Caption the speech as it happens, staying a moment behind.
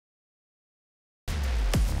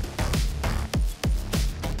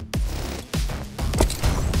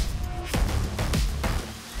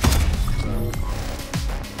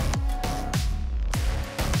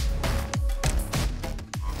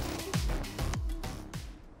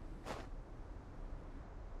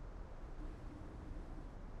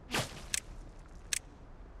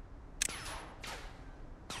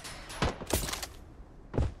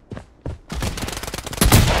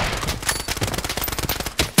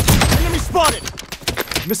spotted!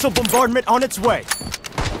 Missile bombardment on its way.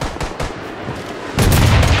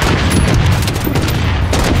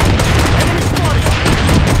 Enemy spotted!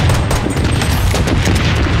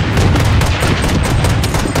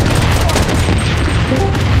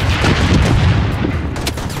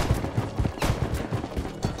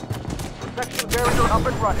 Protection barrier up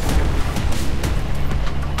and running.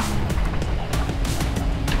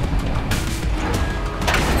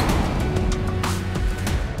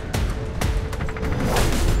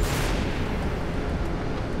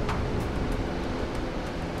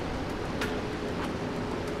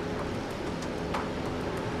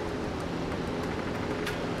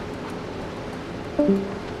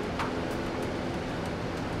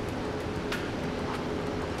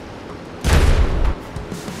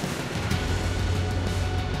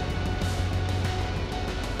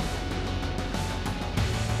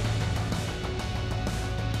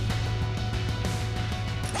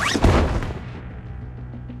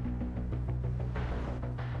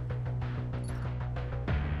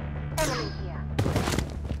 Enemy here.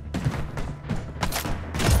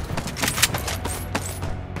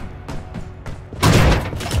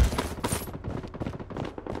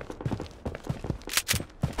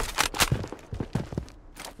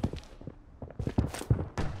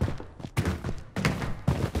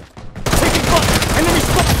 Taking fire! Enemy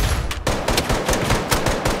spotted!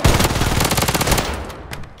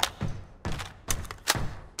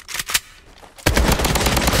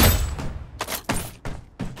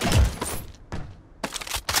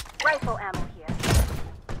 Rifle ammo here.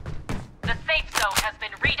 The safe zone has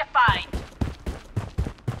been redefined.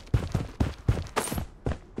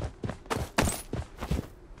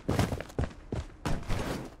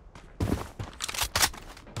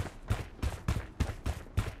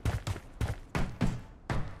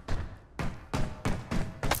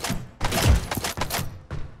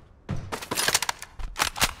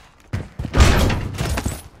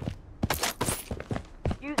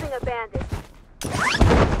 Using a bandit.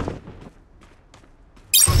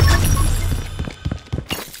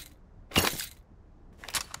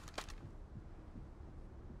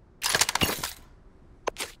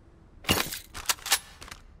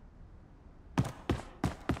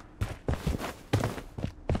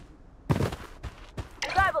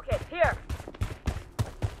 Survival kit here.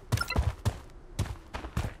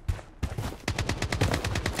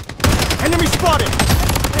 Enemy spotted!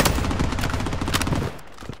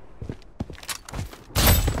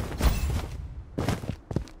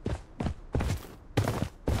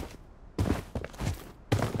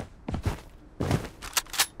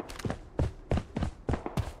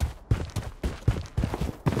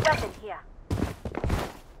 Weapon here.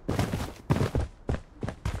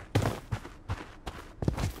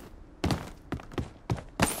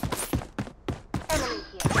 Enemy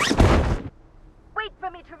here. Wait for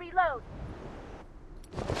me to reload.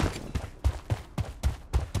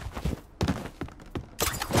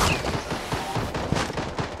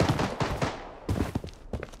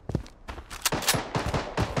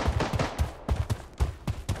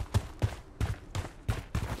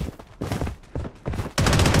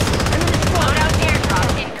 Loadout airdrop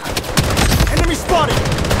incoming. Enemy spotted!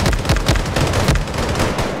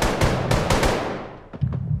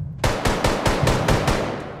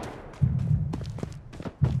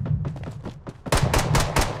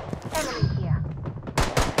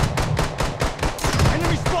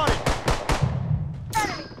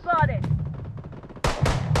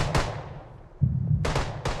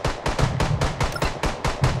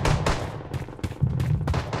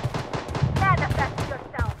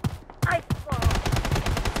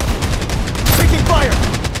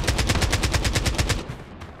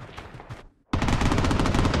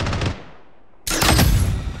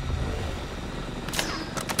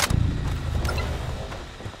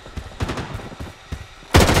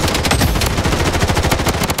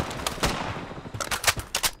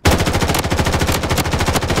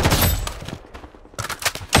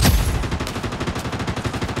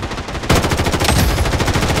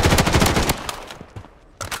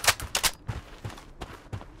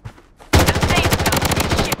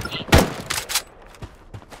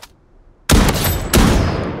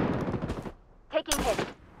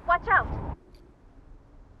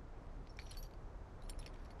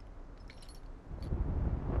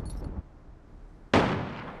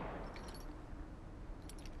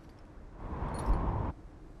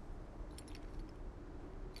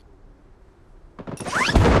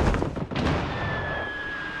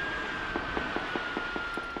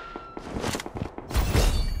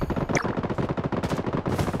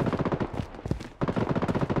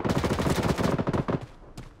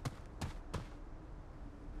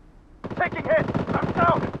 Taking hit! I'm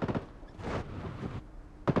down!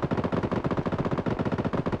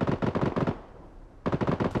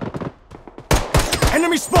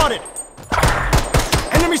 Enemy spotted!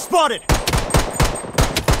 Enemy spotted!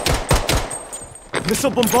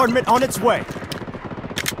 Missile bombardment on its way.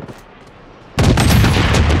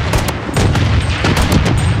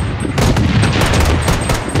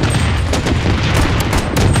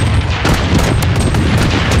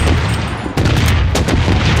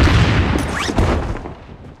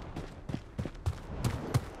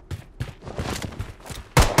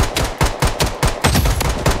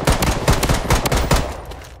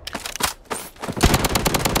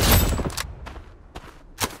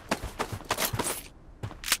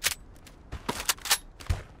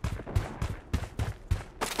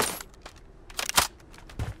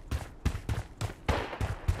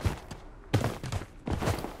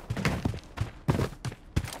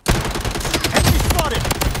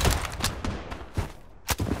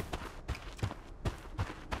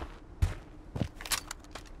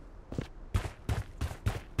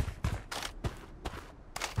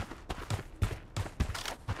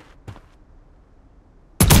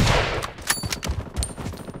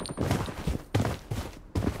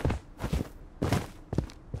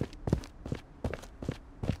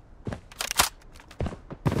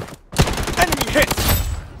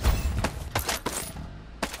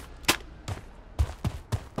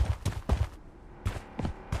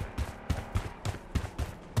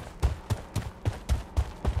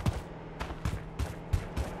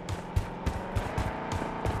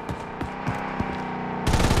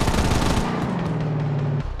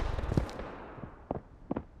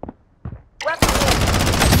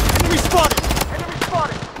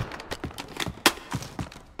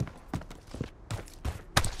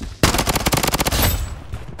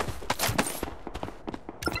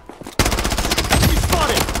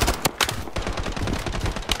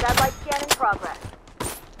 Satellite scan in progress.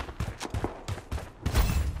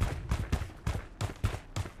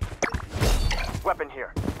 Weapon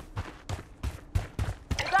here.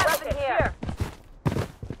 Weapon here.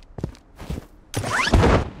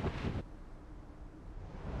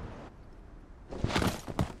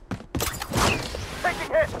 Taking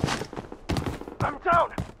hit! I'm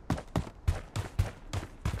down!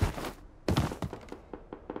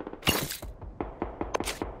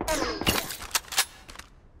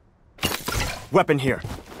 Weapon here.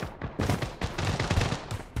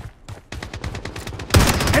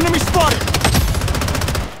 Enemy spotted!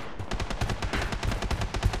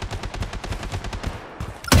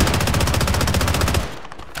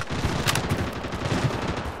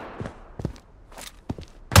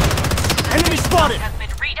 Enemy spotted! Has been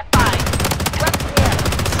redefined. Weapon here.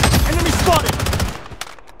 Enemy spotted!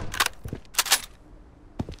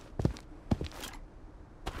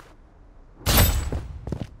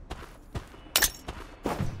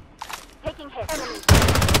 Taking hit. Enemy.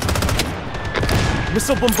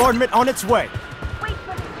 Missile bombardment on its way. Wait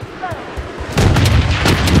for me. Slow.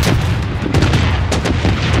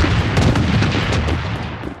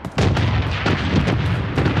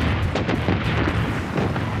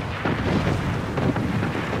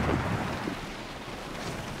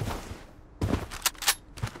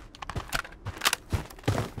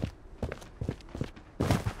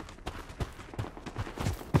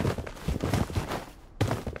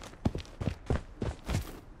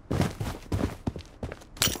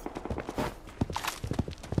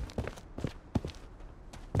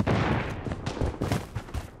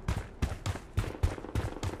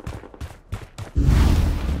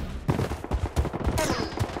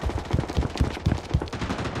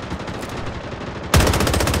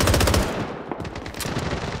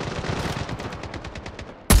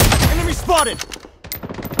 Enemy spotted!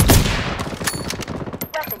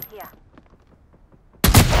 Weapon here.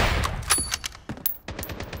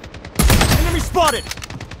 Enemy spotted!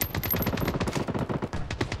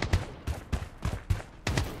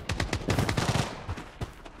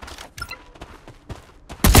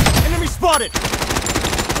 Enemy spotted!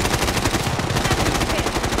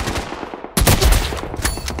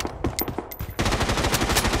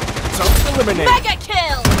 Zone eliminated. Mega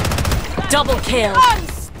kill! Double kill.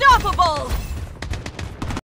 Unstoppable!